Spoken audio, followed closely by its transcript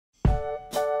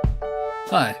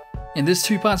Hi, in this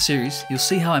two-part series, you'll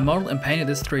see how I modeled and painted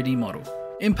this 3D model.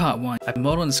 In part 1, I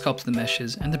modeled and sculpted the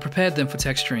meshes and then prepared them for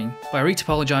texturing by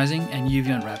retopologizing and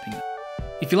UV unwrapping.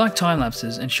 If you like time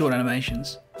lapses and short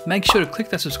animations, make sure to click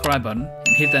that subscribe button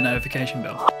and hit that notification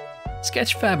bell.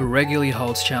 Sketchfab regularly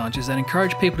holds challenges that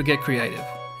encourage people to get creative,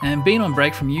 and being on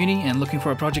break from uni and looking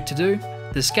for a project to do,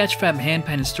 the Sketchfab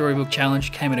hand-painted storybook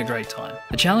challenge came at a great time.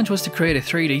 The challenge was to create a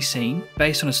 3D scene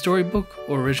based on a storybook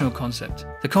or original concept.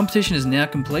 The competition is now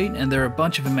complete and there are a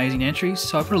bunch of amazing entries,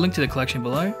 so I'll put a link to the collection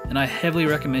below and I heavily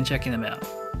recommend checking them out.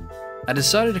 I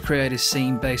decided to create a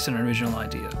scene based on an original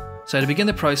idea. So to begin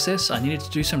the process, I needed to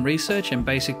do some research and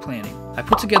basic planning. I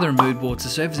put together a mood board to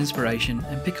serve as inspiration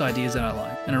and pick ideas that I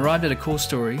like, and arrived at a core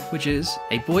story, which is,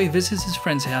 a boy visits his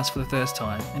friend's house for the first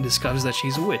time and discovers that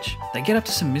she's a witch. They get up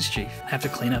to some mischief and have to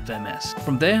clean up their mess.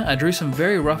 From there, I drew some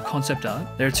very rough concept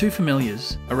art. There are two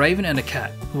familiars, a raven and a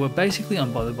cat, who are basically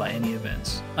unbothered by any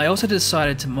events. I also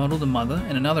decided to model the mother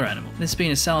and another animal, this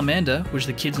being a salamander, which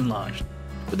the kids enlarged.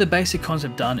 With the basic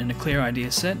concept done and a clear idea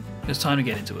set, it was time to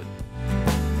get into it.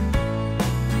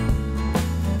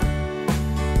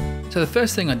 So the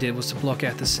first thing I did was to block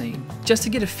out the scene, just to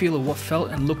get a feel of what felt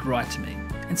and looked right to me,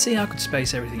 and see how I could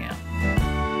space everything out.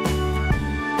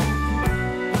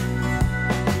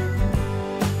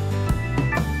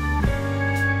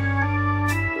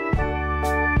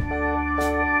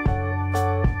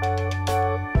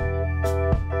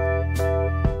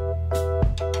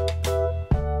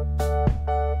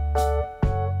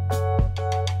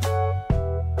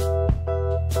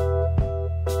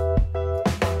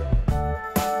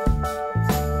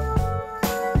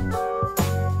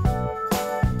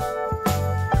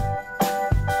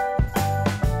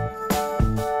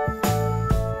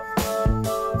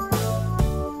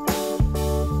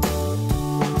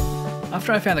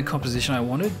 After I found the composition I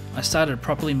wanted, I started to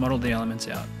properly model the elements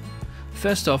out.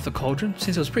 First off, the cauldron,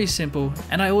 since it was pretty simple,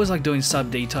 and I always like doing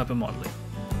sub-D type of modeling.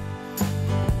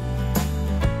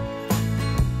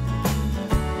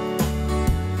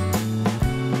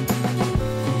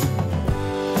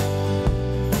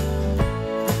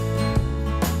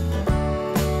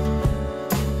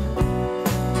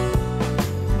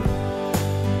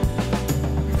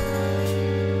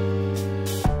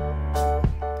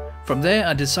 From there,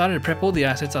 I decided to prep all the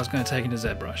assets I was going to take into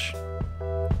ZBrush.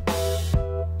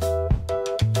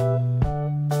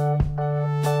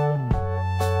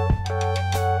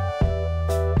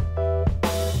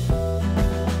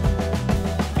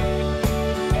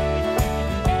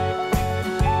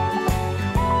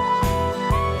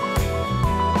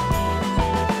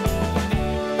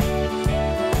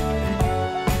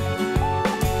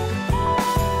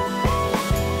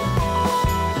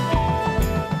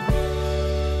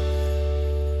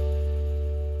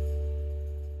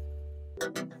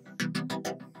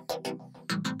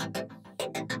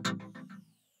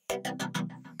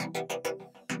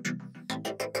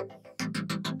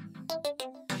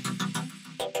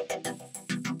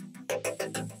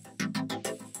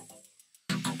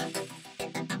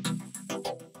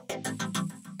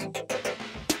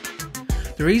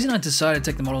 The reason I decided to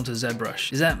take the model to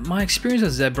ZBrush is that my experience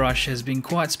with ZBrush has been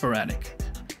quite sporadic,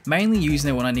 mainly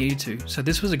using it when I needed to, so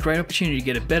this was a great opportunity to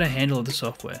get a better handle of the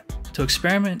software, to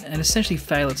experiment and essentially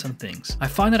fail at some things. I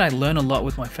find that I learn a lot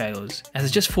with my failures, as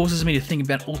it just forces me to think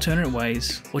about alternate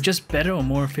ways, or just better or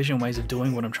more efficient ways of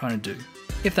doing what I'm trying to do,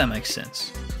 if that makes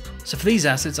sense. So for these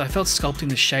assets, I felt sculpting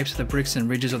the shapes of the bricks and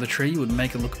ridges of the tree would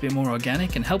make it look a bit more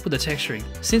organic and help with the texturing,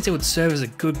 since it would serve as a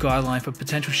good guideline for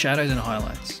potential shadows and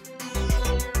highlights.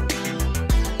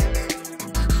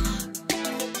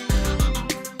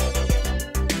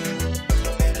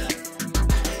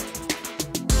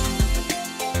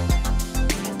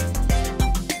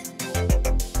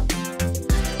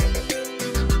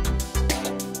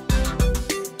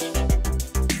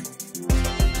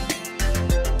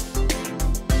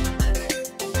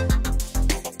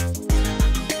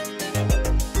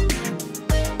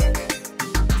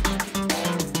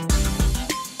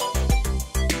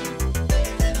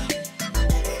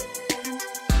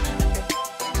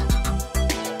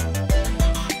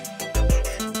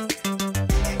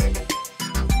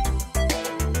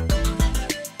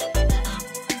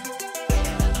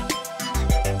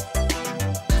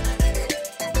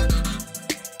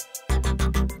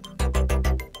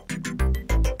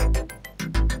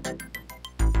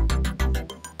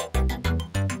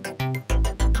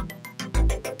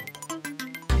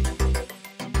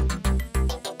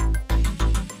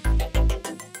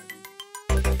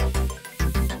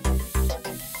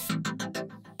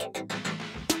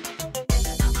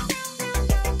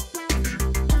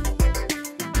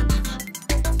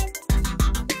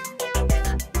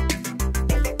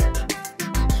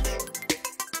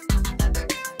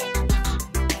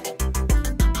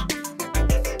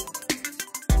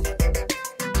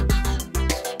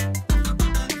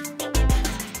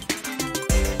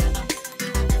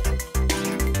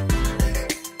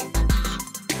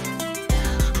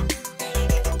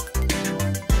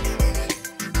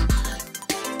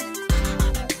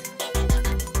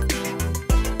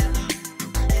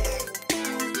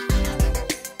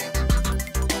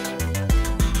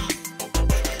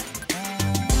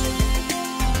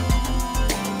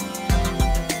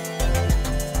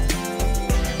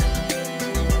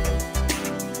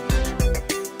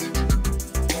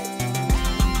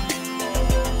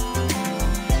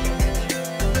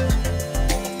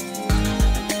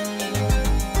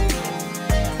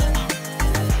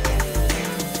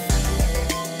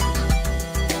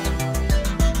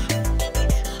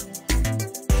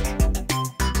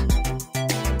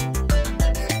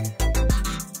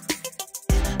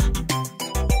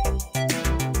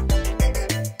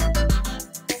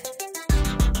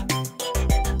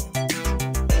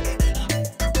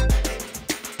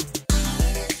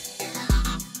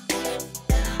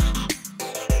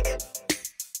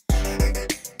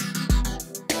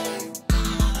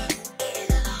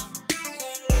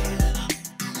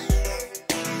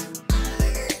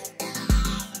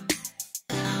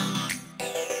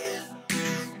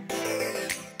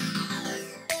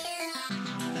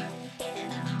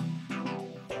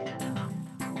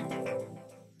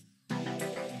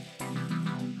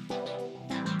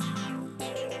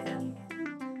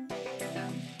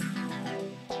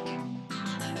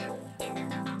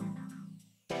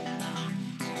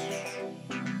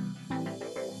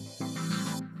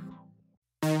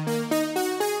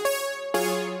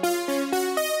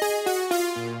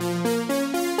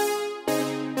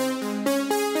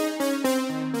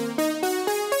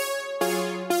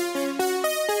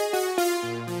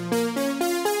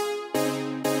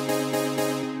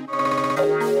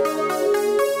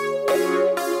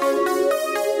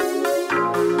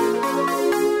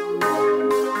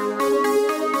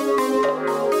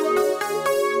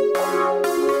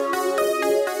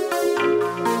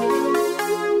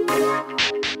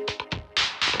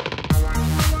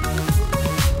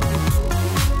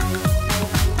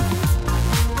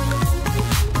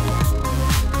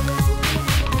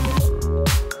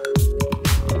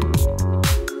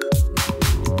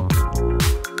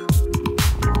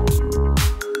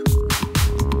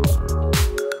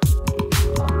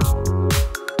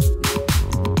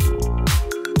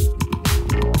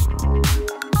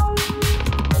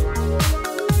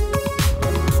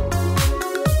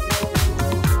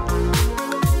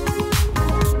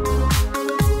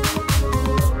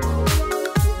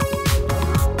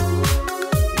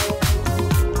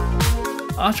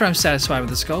 After I'm satisfied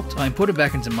with the sculpt, I import it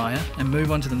back into Maya and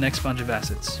move on to the next bunch of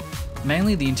assets,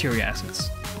 mainly the interior assets.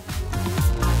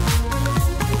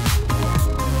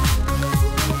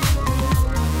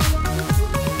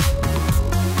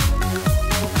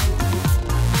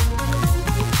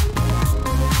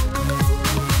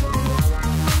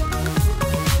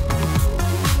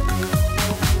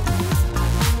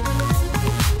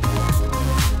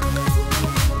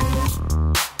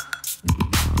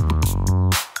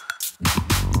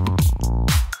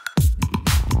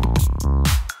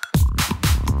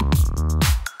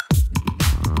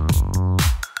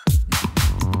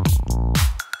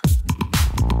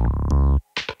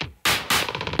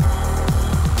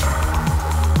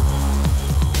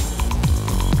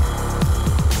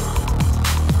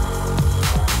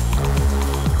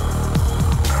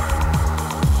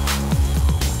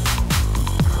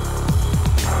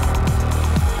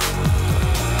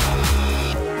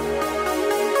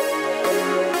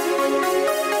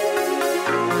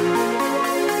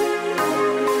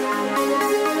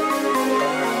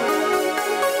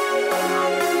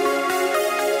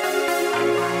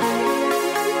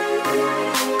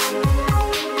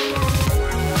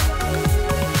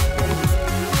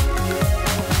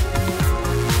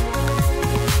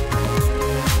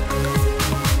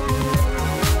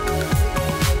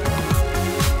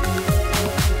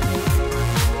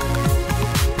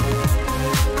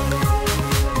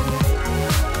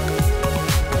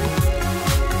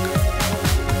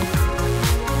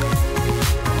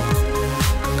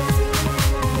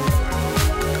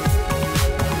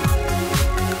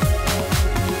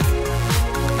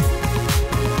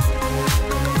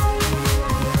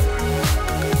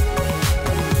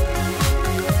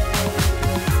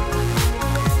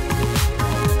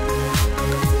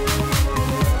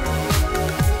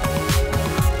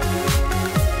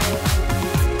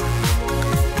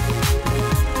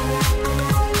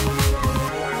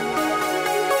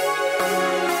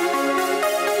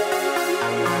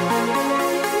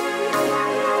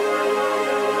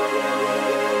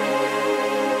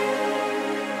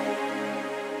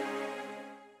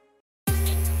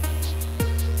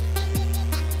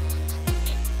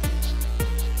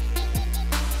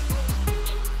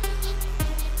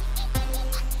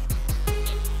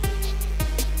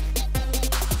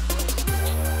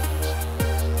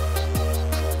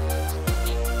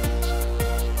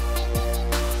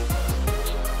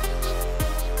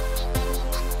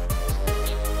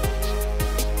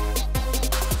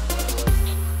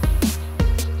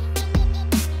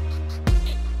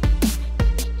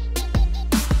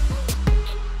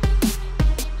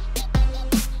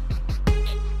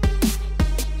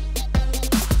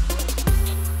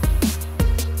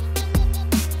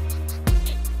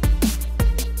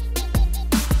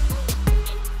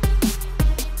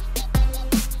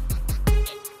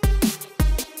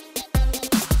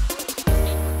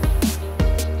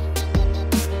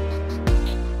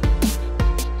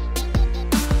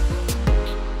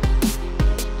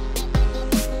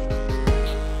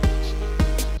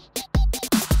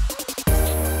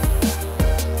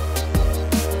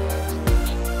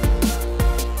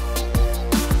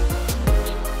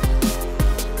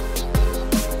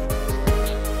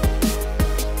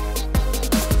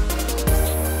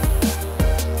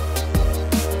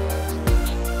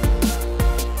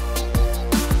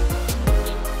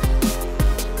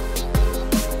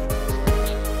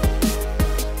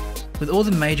 With all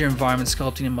the major environment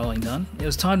sculpting and modelling done, it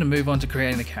was time to move on to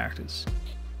creating the characters.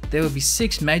 There would be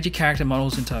 6 major character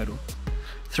models in total,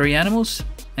 3 animals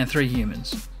and 3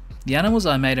 humans. The animals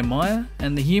I made in Maya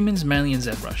and the humans mainly in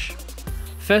ZBrush.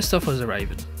 First off was a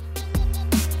raven.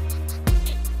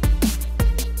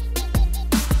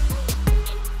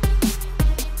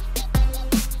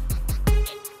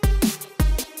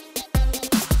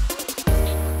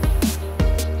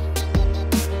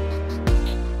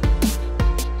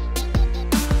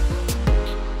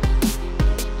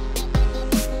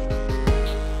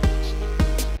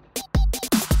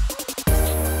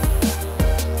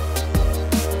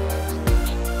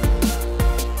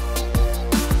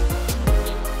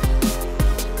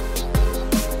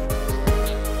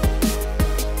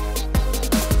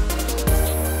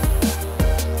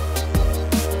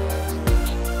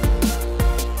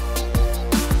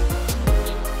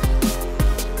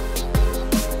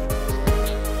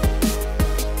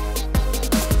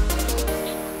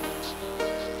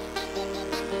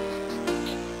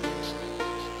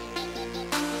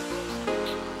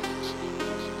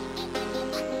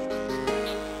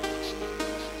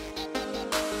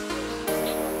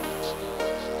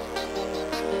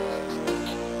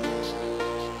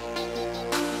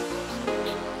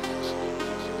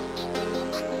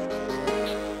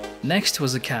 Next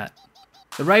was the cat.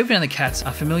 The raven and the cats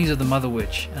are familiars of the Mother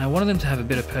Witch, and I wanted them to have a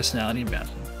bit of personality about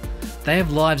them. They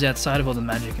have lives outside of all the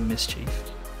magic and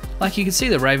mischief. Like you can see,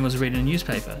 the raven was reading a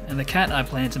newspaper, and the cat I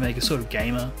planned to make a sort of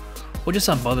gamer, or just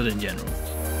unbothered in general.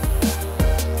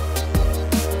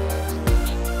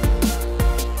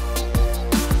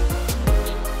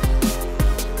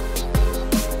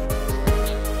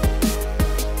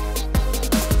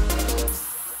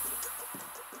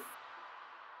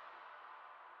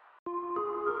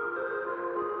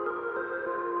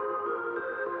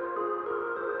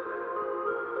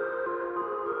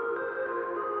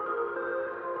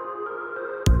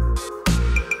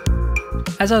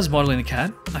 As I was modelling the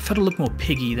cat, I felt it looked more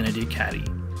piggy than I did catty,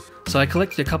 so I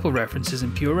collected a couple of references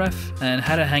in PureRef and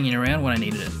had it hanging around when I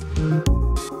needed it.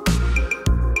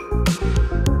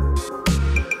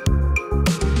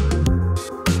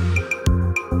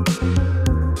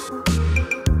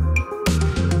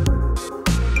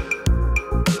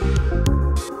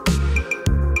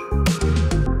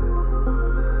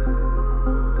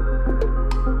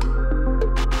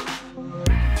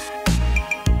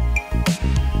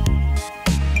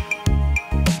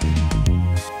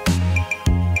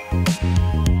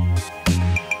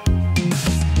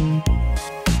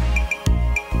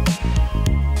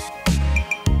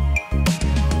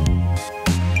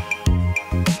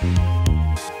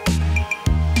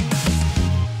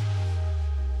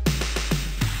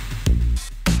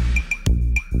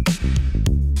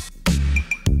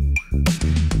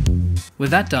 With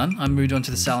that done, I moved on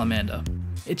to the salamander.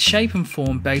 Its shape and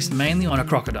form based mainly on a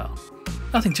crocodile.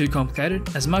 Nothing too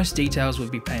complicated, as most details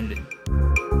would be painted in.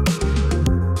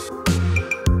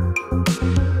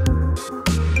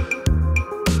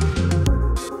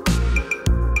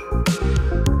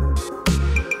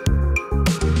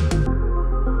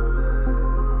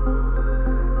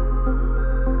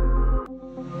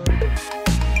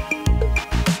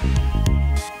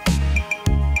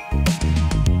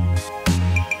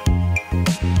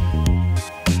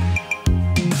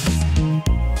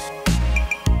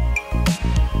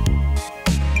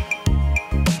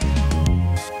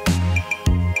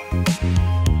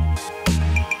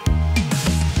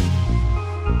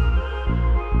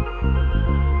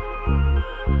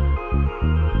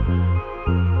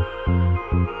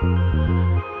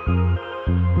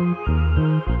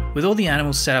 With all the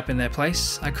animals set up in their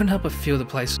place, I couldn't help but feel the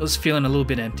place was feeling a little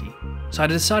bit empty, so I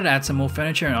decided to add some more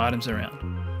furniture and items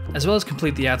around, as well as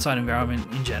complete the outside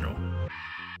environment in general.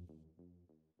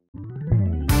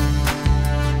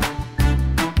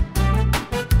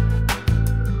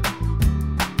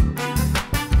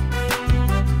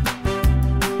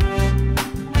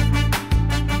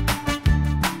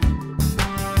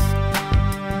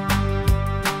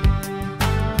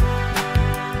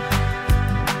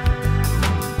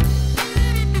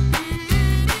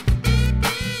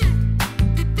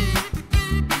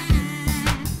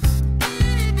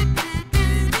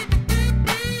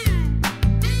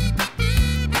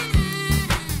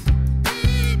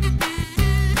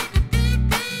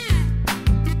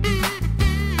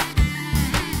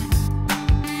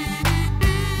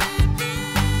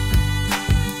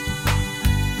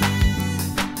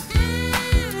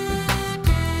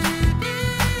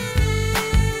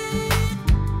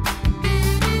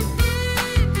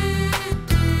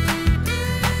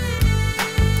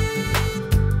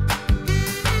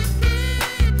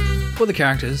 For the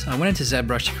characters, I went into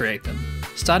ZBrush to create them,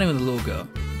 starting with the little girl.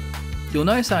 You'll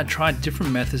notice that I tried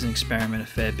different methods and experimented a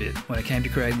fair bit when it came to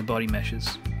creating the body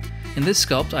meshes. In this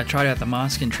sculpt, I tried out the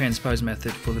mask and transpose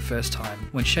method for the first time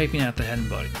when shaping out the head and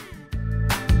body.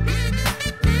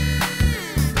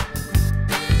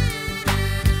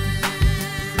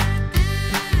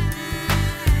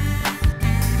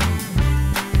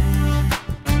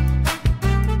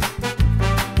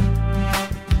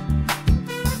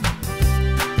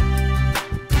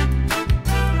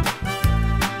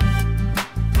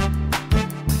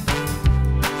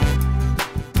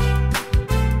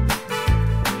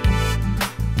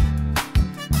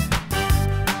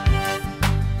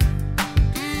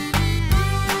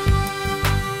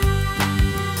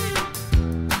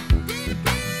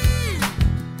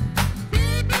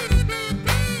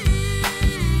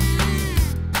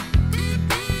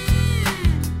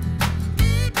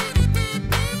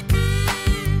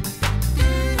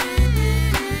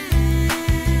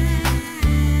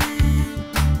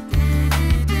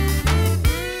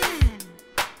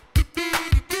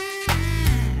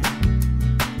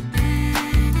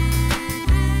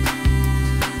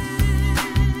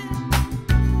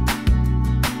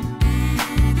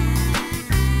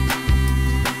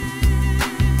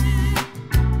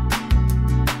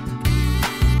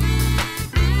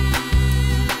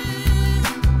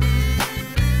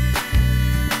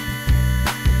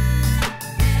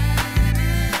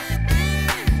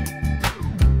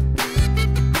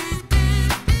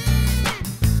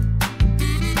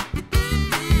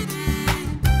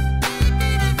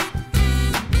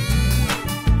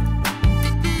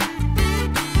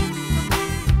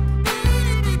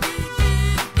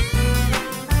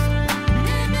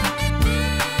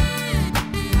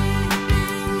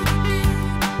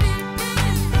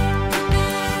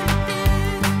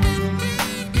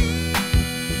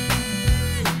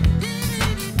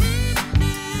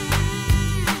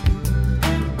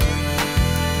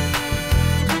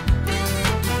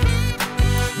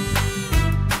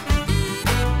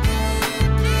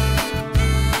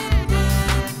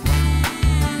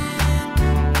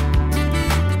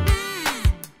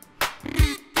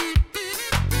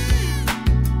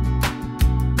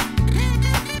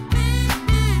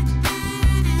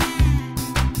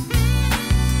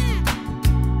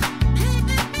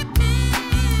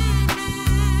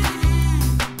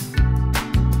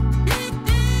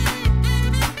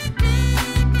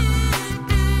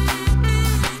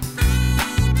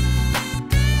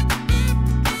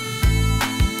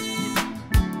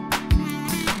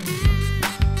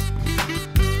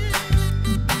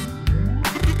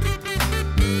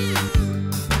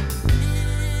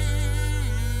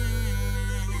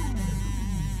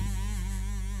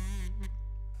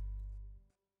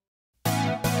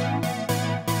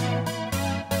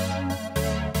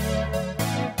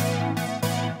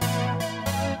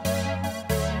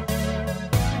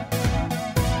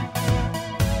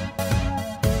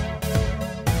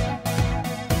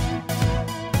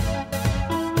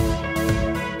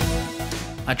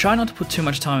 I try not to put too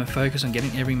much time and focus on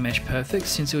getting every mesh perfect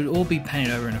since it would all be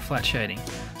painted over in a flat shading,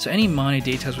 so any minor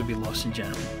details would be lost in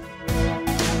general.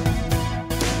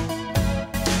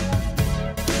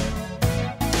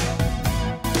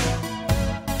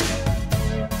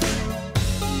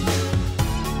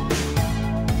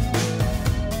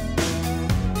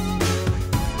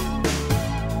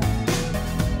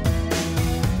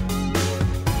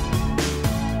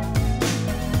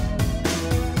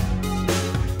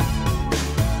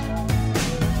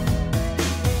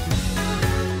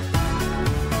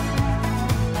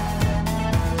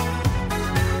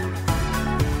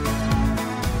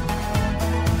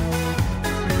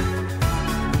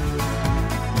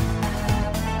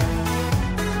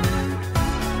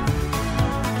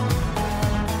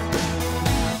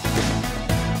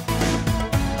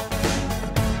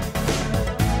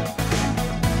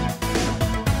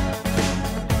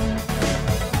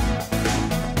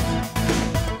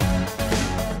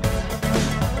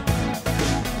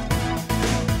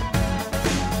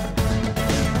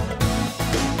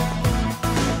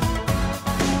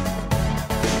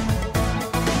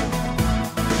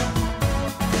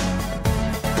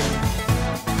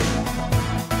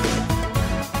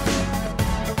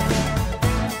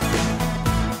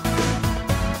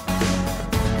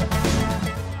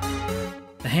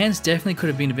 The hands definitely could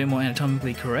have been a bit more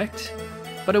anatomically correct,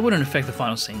 but it wouldn't affect the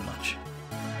final scene much.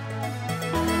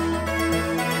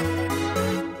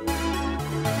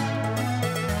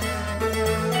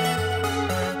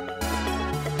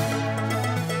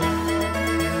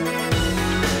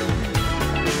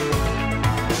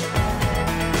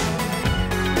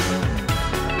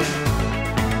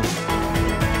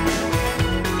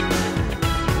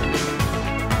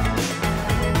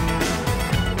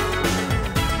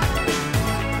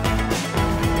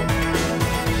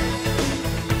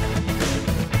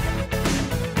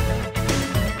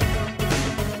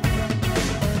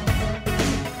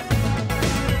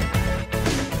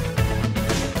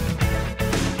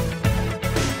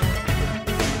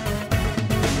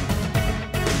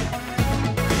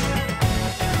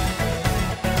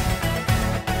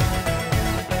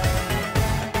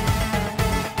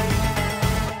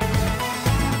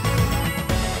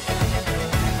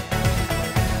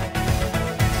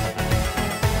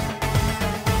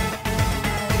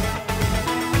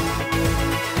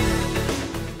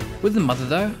 With the mother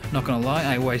though, not gonna lie,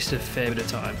 I wasted a fair bit of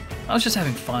time. I was just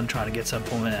having fun trying to get some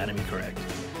form of anatomy correct,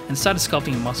 and started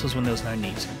sculpting muscles when there was no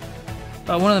need to.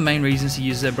 But one of the main reasons to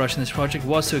use ZBrush in this project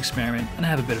was to experiment and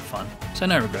have a bit of fun, so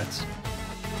no regrets.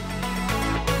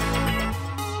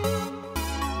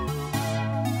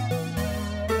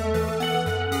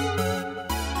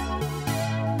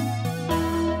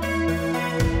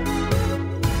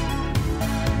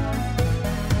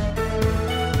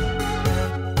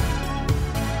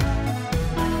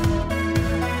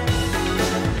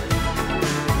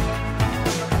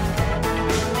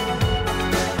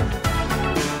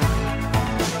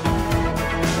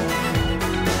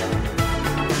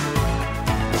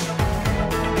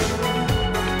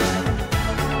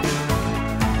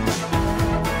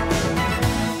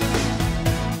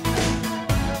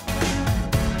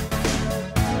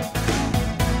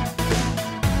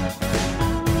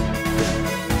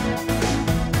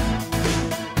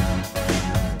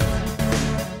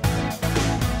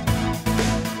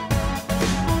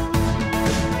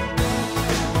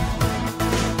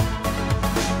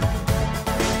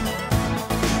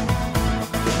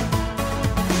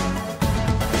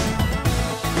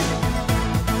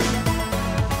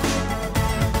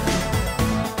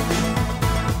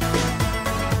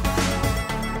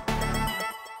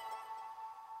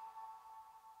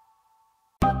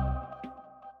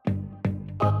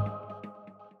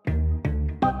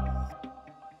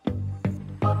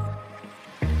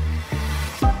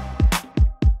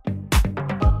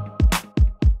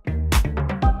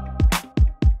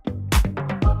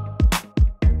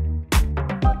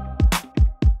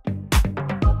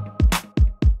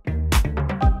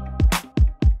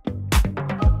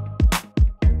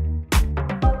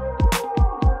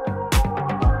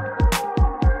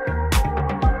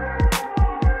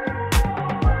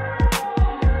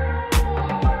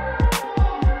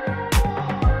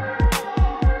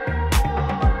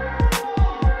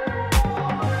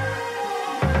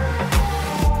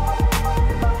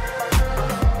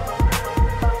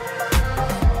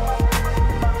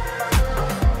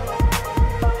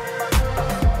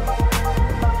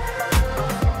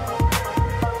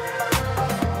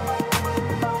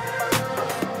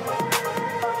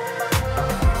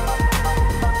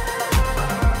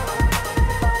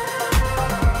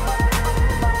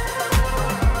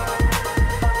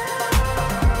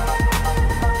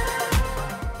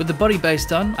 the body base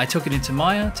done, I took it into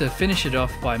Maya to finish it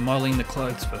off by modeling the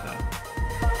clothes for her.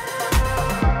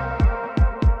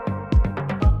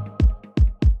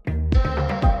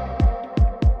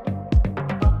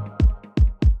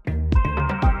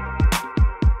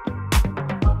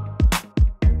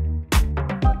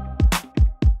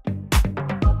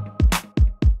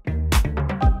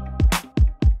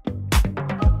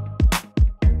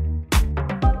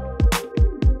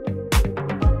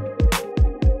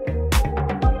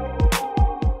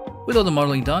 With all the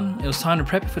modelling done, it was time to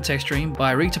prep it for texturing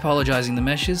by retopologizing the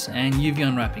meshes and UV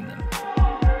unwrapping them.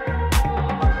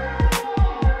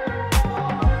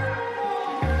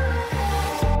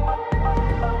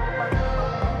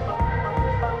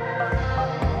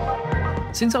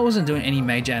 Since I wasn't doing any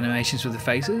major animations with the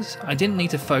faces, I didn't need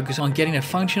to focus on getting a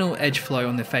functional edge flow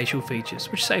on the facial features,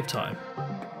 which saved time.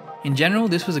 In general,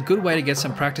 this was a good way to get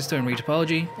some practice doing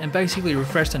retopology and basically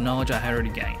refresh the knowledge I had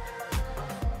already gained.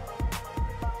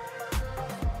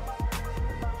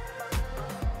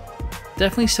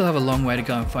 Definitely still have a long way to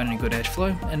go in finding a good edge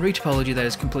flow and retopology that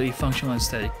is completely functional and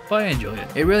aesthetic, but I enjoy it.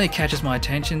 It really catches my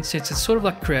attention since it's sort of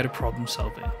like creative problem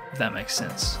solving, if that makes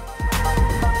sense.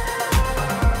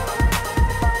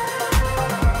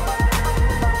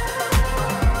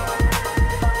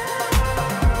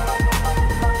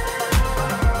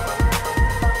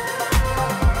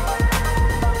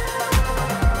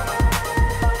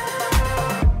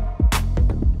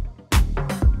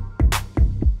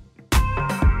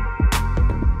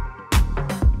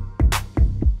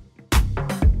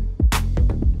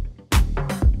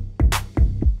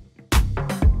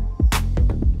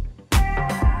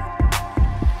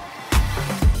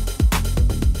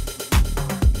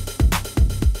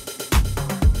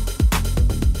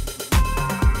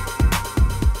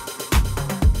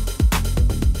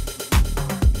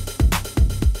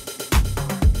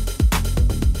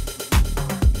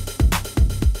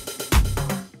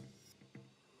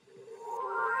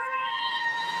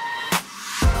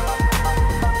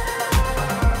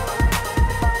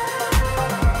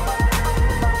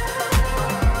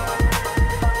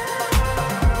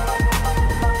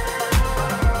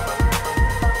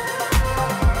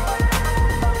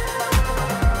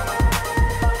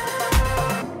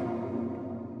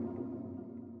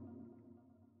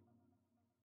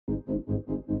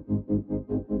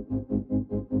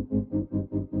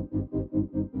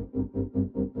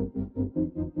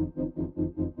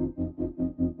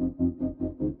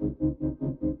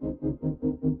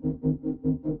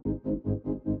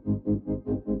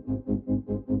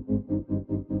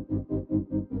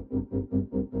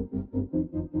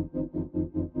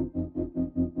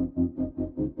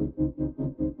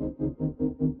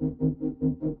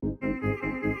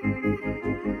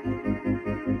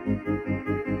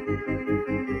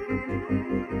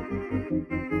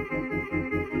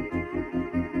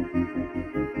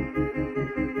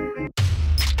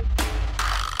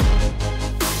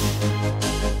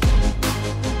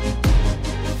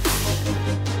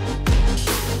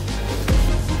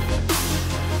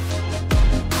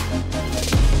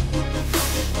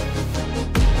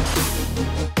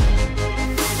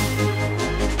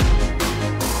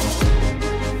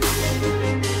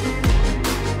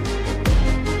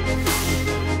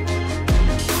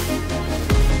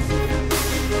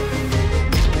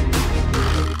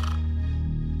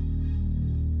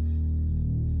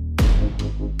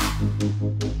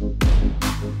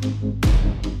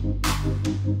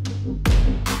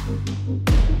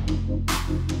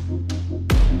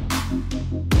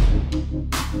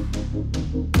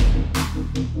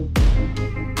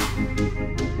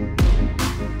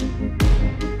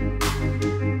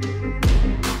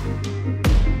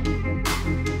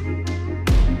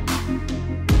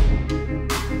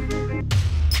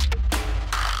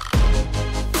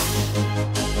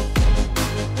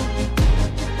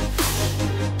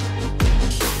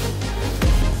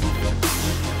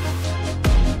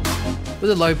 With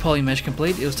the low poly mesh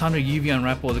complete, it was time to UV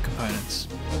unwrap all the components.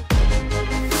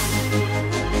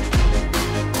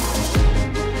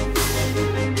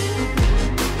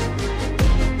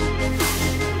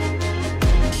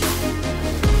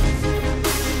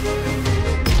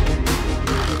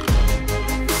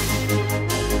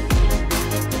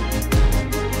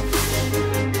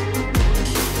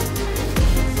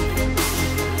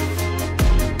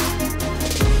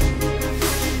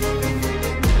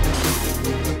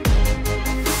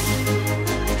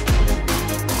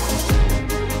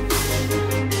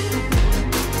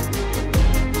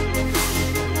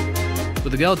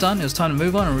 With the girl done, it was time to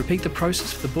move on and repeat the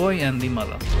process for the boy and the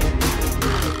mother.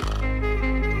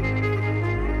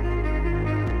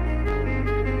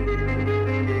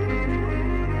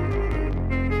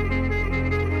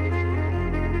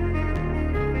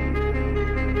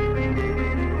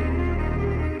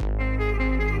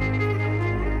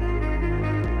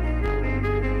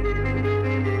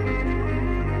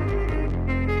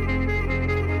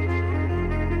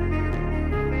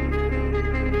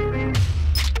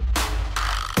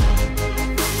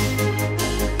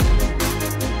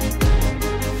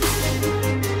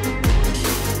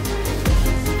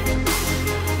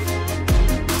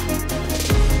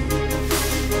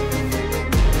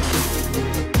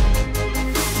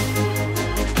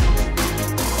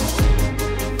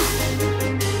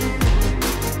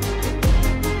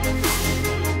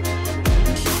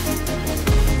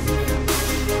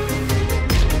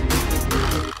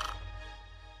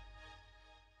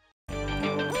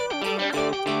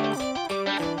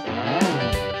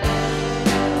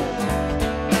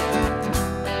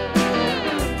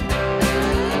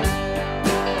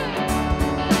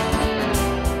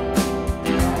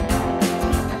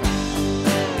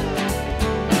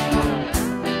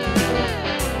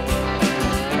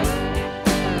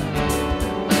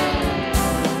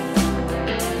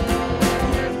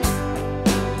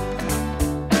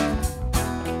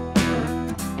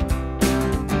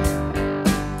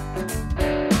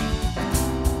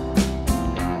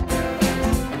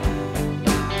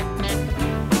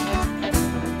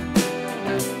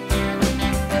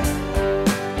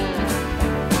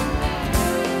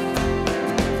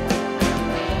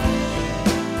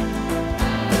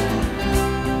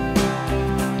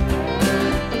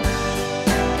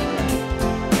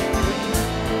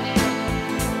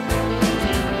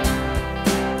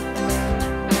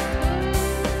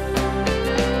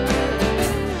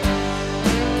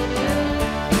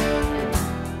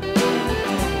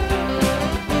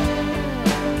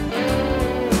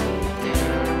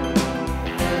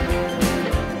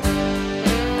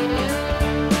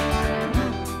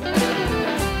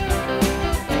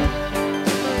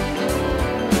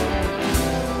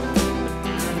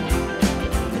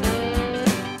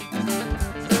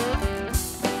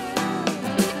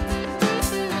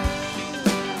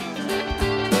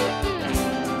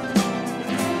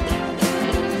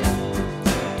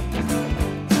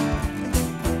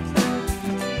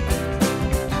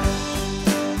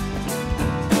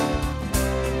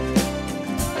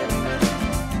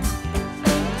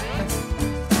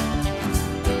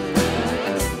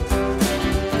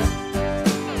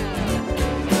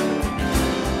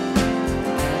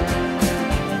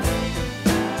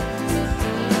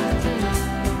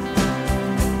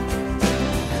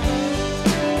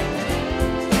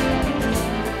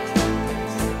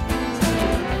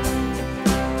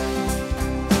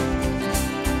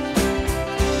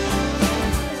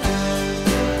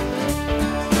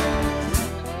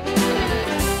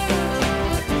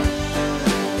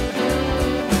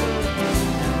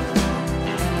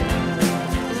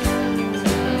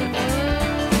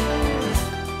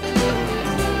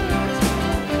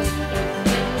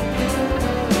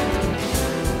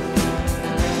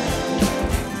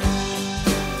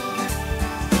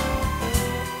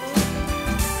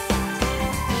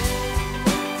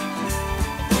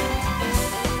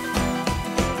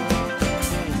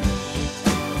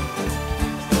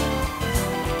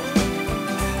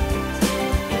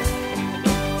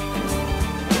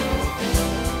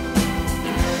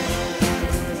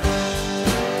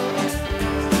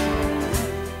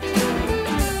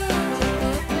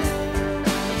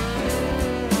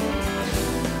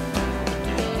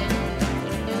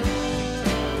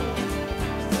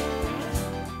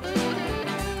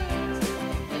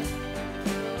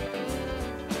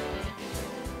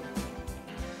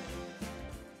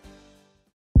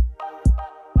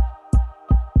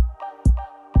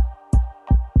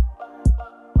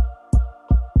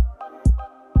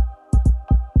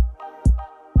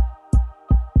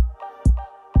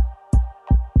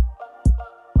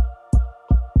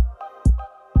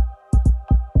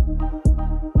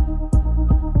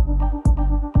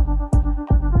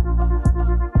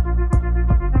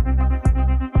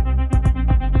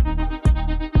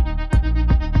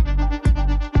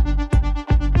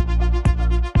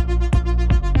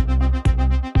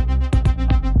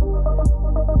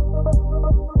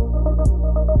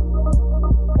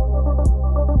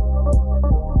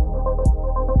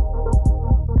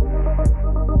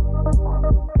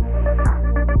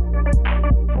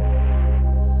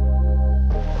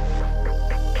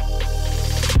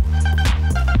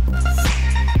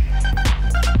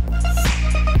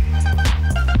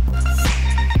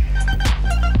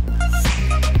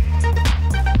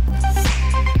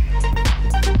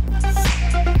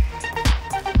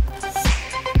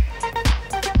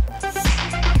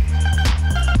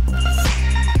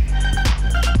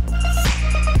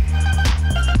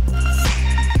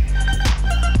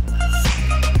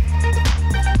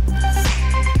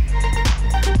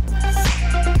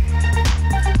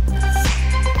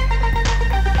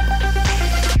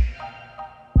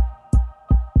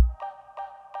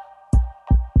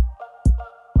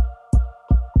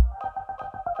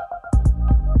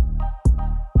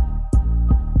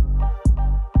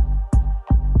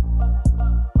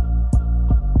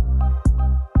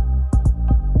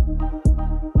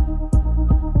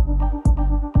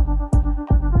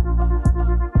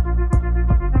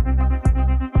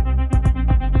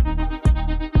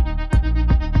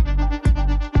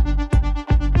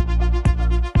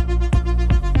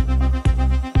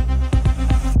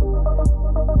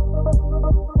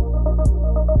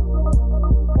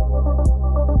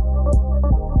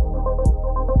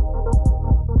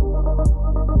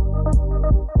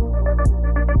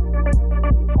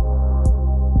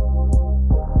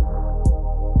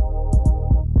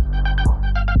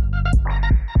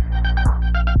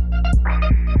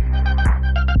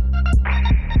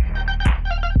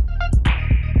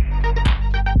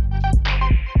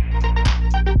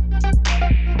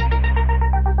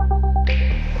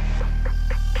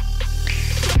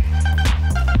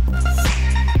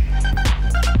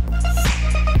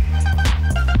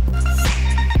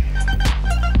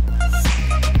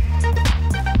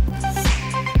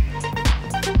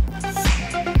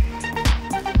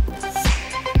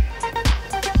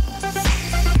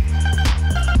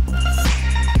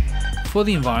 For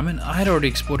the environment, I had already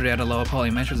exported out a lower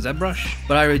poly mesh with ZBrush,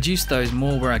 but I reduced those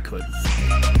more where I could.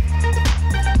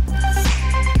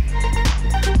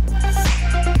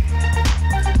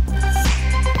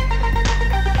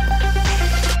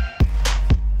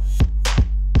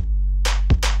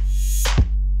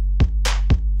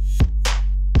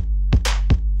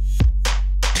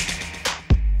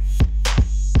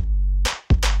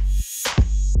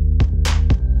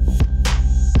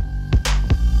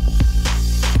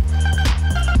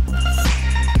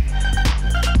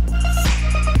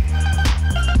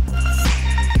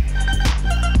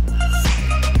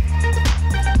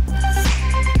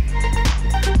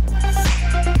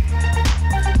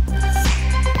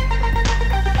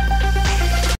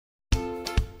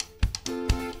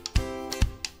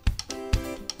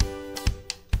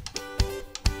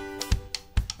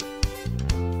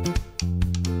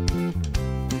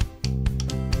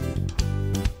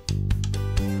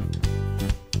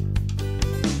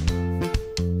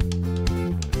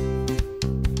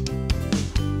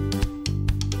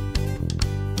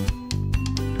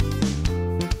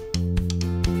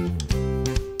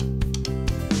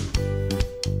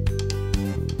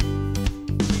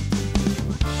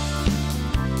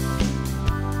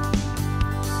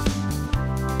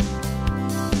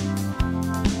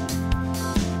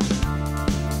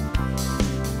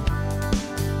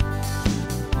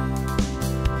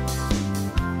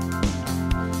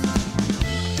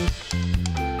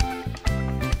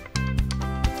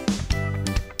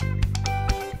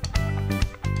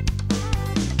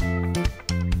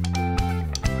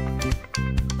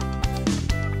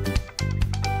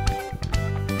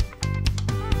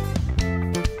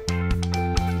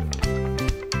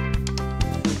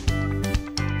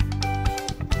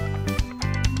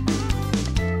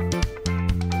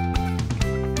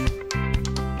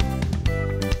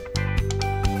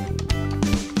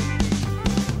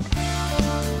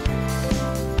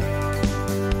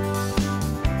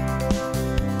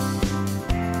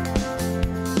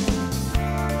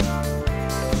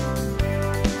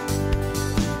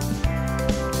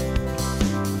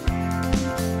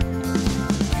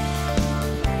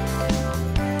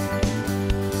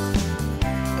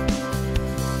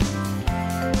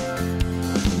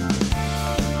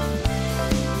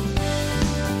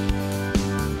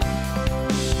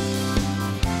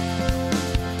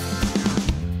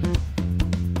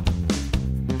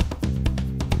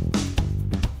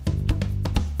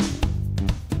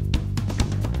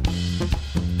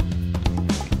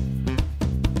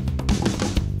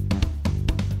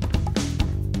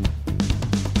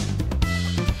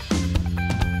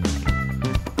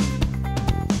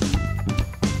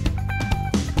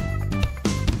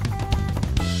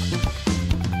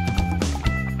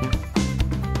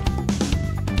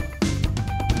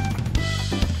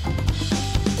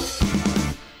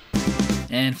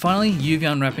 And finally, UV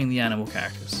unwrapping the animal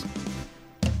characters.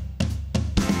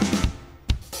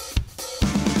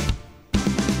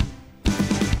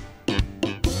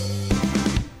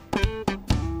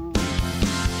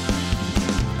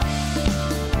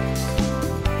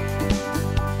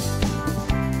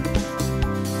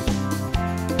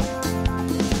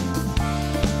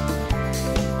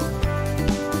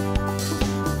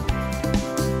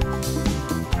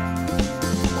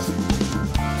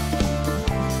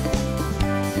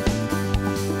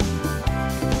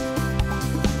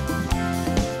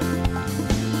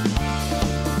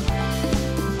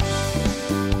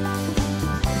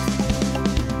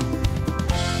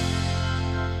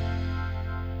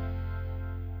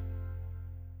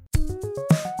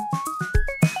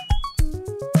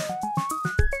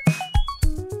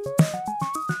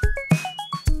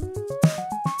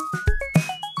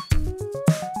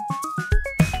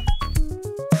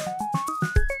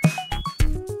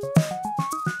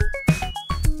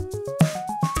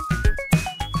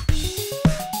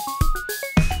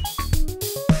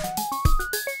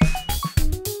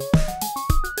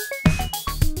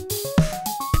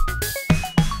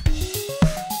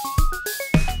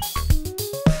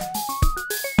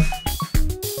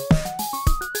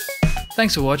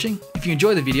 Thanks for watching. If you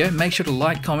enjoyed the video, make sure to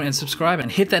like, comment and subscribe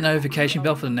and hit that notification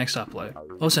bell for the next upload.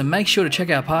 Also make sure to check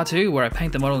out part 2 where I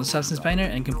paint the model in Substance Painter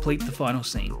and complete the final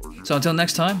scene. So until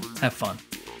next time, have fun.